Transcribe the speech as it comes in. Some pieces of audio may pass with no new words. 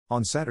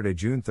On Saturday,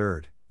 June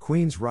 3rd,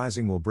 Queens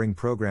Rising will bring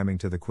programming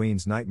to the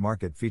Queens Night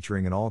Market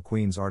featuring an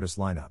all-Queens artist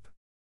lineup.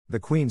 The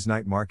Queens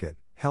Night Market,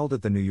 held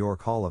at the New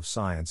York Hall of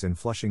Science in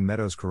Flushing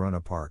Meadows Corona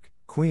Park,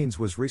 Queens,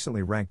 was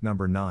recently ranked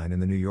number 9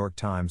 in the New York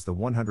Times The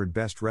 100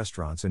 Best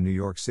Restaurants in New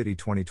York City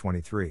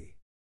 2023.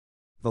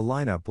 The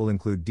lineup will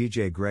include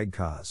DJ Greg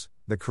Kaz,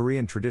 the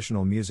Korean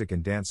Traditional Music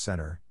and Dance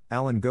Center,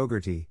 Alan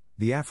Gogarty,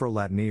 the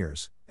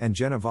Afro-Latineers, and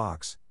Jenna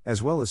Vox,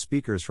 as well as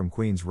speakers from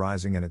Queens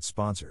Rising and its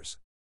sponsors.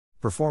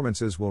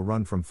 Performances will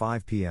run from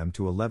 5 p.m.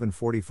 to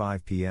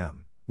 11:45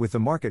 p.m., with the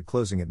market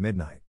closing at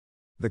midnight.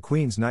 The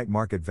Queens Night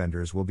Market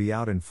vendors will be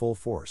out in full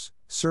force,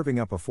 serving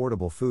up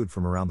affordable food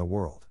from around the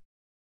world.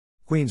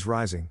 Queens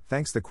Rising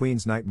thanks the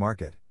Queens Night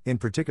Market, in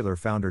particular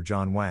founder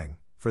John Wang,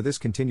 for this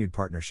continued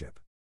partnership.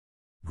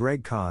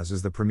 Greg Kaz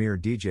is the premier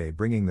DJ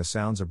bringing the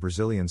sounds of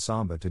Brazilian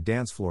samba to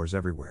dance floors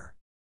everywhere.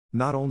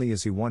 Not only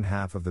is he one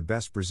half of the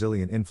best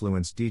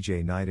Brazilian-influenced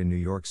DJ night in New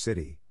York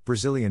City,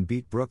 Brazilian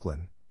Beat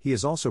Brooklyn, he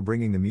is also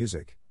bringing the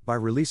music, by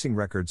releasing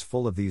records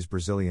full of these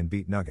Brazilian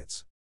beat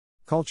nuggets.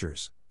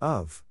 Cultures,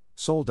 of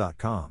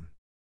Soul.com.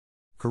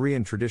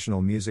 Korean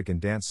Traditional Music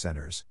and Dance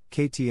Centers,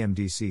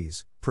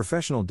 KTMDCs,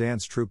 professional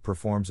dance troupe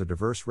performs a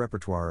diverse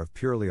repertoire of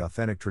purely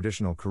authentic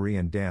traditional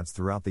Korean dance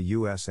throughout the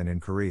US and in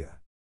Korea.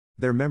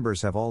 Their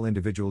members have all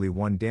individually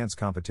won dance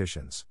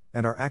competitions,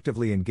 and are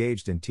actively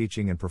engaged in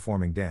teaching and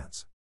performing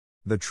dance.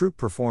 The troupe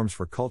performs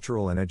for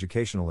cultural and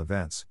educational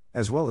events,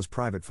 as well as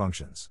private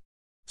functions.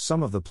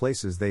 Some of the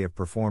places they have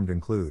performed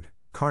include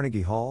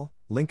Carnegie Hall,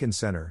 Lincoln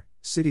Center,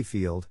 Citi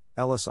Field,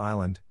 Ellis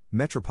Island,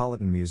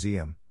 Metropolitan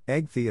Museum,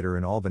 Egg Theater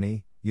in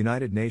Albany,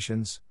 United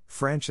Nations,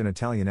 French and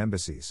Italian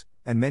embassies,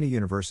 and many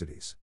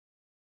universities.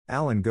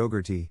 Alan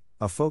Gogarty,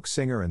 a folk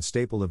singer and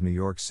staple of New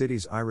York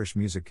City's Irish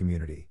music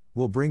community,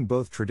 will bring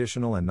both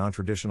traditional and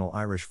non-traditional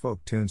Irish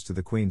folk tunes to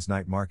the Queens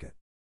Night Market.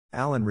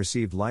 Alan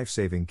received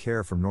life-saving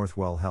care from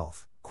Northwell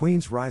Health,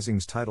 Queens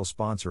Rising's title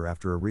sponsor,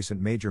 after a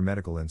recent major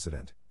medical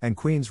incident, and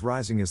Queens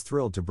Rising is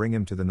thrilled to bring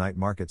him to the night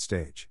market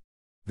stage.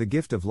 "The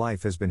gift of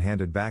life has been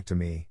handed back to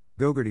me,"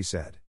 Gogarty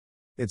said.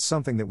 "It's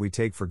something that we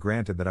take for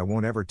granted that I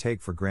won't ever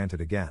take for granted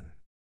again."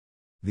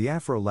 The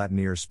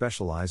Afro-Latineers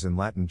specialize in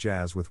Latin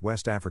jazz with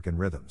West African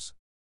rhythms.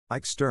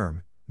 Ike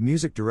Sturm,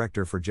 music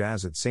director for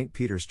jazz at St.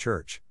 Peter's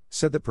Church,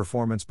 said that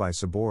performance by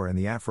Sabor and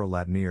the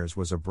Afro-Latineers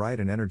was a bright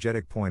and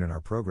energetic point in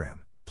our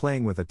program,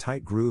 playing with a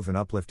tight groove and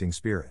uplifting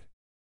spirit.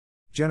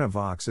 Jenna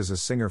Vox is a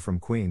singer from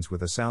Queens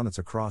with a sound that's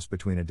a cross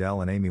between Adele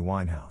and Amy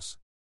Winehouse.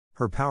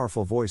 Her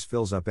powerful voice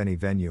fills up any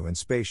venue and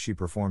space she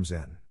performs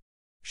in.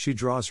 She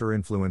draws her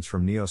influence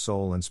from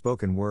neo-soul and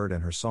spoken word,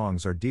 and her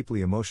songs are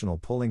deeply emotional,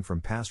 pulling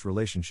from past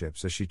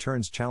relationships as she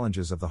turns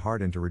challenges of the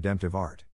heart into redemptive art.